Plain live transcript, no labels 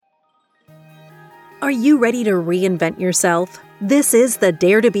Are you ready to reinvent yourself? This is the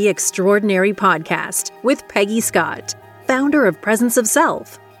Dare to Be Extraordinary podcast with Peggy Scott, founder of Presence of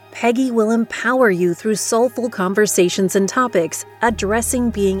Self. Peggy will empower you through soulful conversations and topics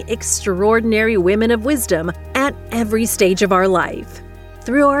addressing being extraordinary women of wisdom at every stage of our life.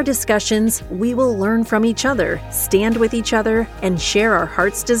 Through our discussions, we will learn from each other, stand with each other, and share our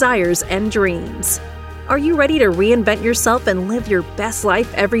heart's desires and dreams. Are you ready to reinvent yourself and live your best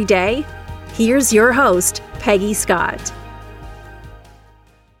life every day? Here's your host, Peggy Scott.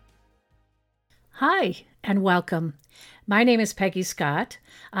 Hi, and welcome. My name is Peggy Scott.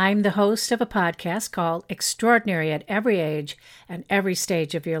 I'm the host of a podcast called Extraordinary at Every Age and Every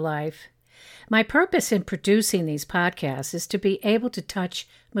Stage of Your Life. My purpose in producing these podcasts is to be able to touch,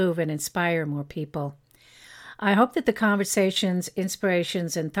 move, and inspire more people. I hope that the conversations,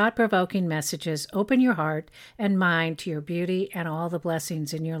 inspirations, and thought-provoking messages open your heart and mind to your beauty and all the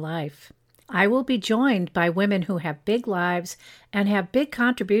blessings in your life. I will be joined by women who have big lives and have big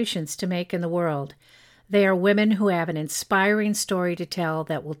contributions to make in the world. They are women who have an inspiring story to tell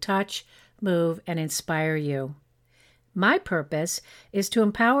that will touch, move, and inspire you. My purpose is to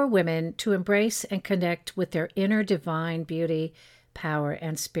empower women to embrace and connect with their inner divine beauty, power,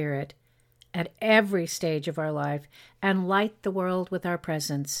 and spirit at every stage of our life and light the world with our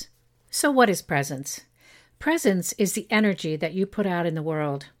presence. So what is presence? Presence is the energy that you put out in the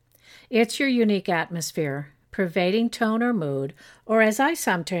world. It's your unique atmosphere, pervading tone or mood, or as I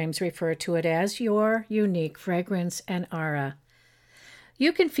sometimes refer to it as, your unique fragrance and aura.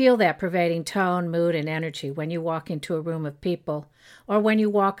 You can feel that pervading tone, mood, and energy when you walk into a room of people or when you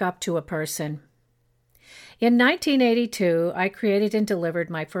walk up to a person. In 1982, I created and delivered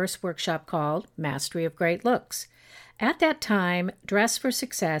my first workshop called Mastery of Great Looks. At that time, Dress for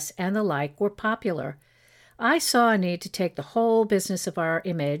Success and the like were popular. I saw a need to take the whole business of our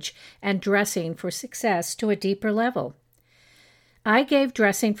image and dressing for success to a deeper level. I gave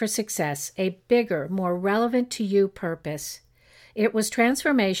Dressing for Success a bigger, more relevant to you purpose. It was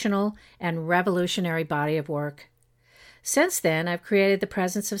transformational and revolutionary body of work. Since then, I've created the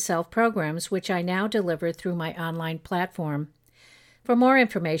Presence of Self programs, which I now deliver through my online platform. For more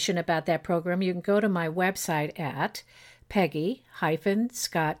information about that program, you can go to my website at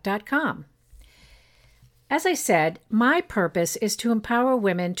peggy-scott.com. As I said, my purpose is to empower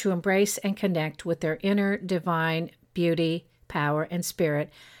women to embrace and connect with their inner divine beauty, power, and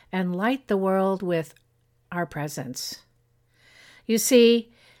spirit, and light the world with our presence. You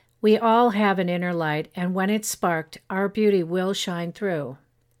see, we all have an inner light, and when it's sparked, our beauty will shine through.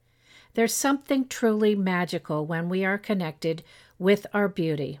 There's something truly magical when we are connected with our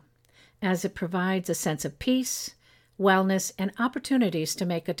beauty, as it provides a sense of peace, wellness, and opportunities to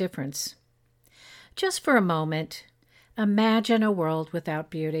make a difference. Just for a moment, imagine a world without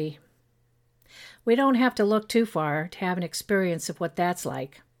beauty. We don't have to look too far to have an experience of what that's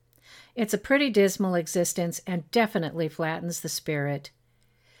like. It's a pretty dismal existence and definitely flattens the spirit.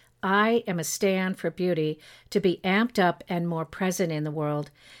 I am a stand for beauty to be amped up and more present in the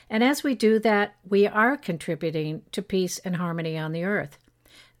world, and as we do that, we are contributing to peace and harmony on the earth.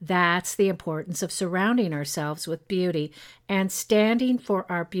 That's the importance of surrounding ourselves with beauty and standing for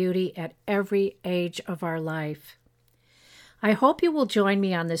our beauty at every age of our life. I hope you will join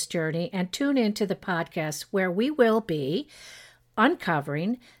me on this journey and tune into the podcast where we will be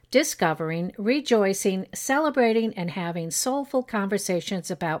uncovering, discovering, rejoicing, celebrating, and having soulful conversations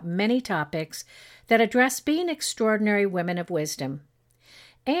about many topics that address being extraordinary women of wisdom,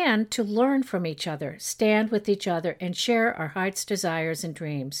 and to learn from each other, stand with each other, and share our heart's desires and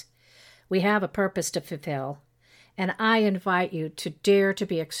dreams. We have a purpose to fulfill, and I invite you to dare to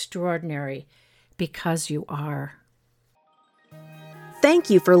be extraordinary because you are. Thank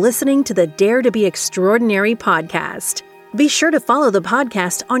you for listening to the Dare to Be Extraordinary podcast. Be sure to follow the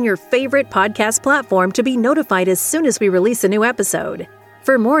podcast on your favorite podcast platform to be notified as soon as we release a new episode.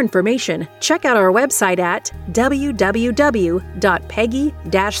 For more information, check out our website at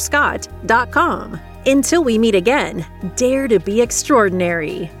www.peggy-scott.com. Until we meet again, dare to be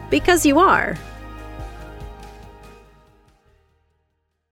extraordinary, because you are.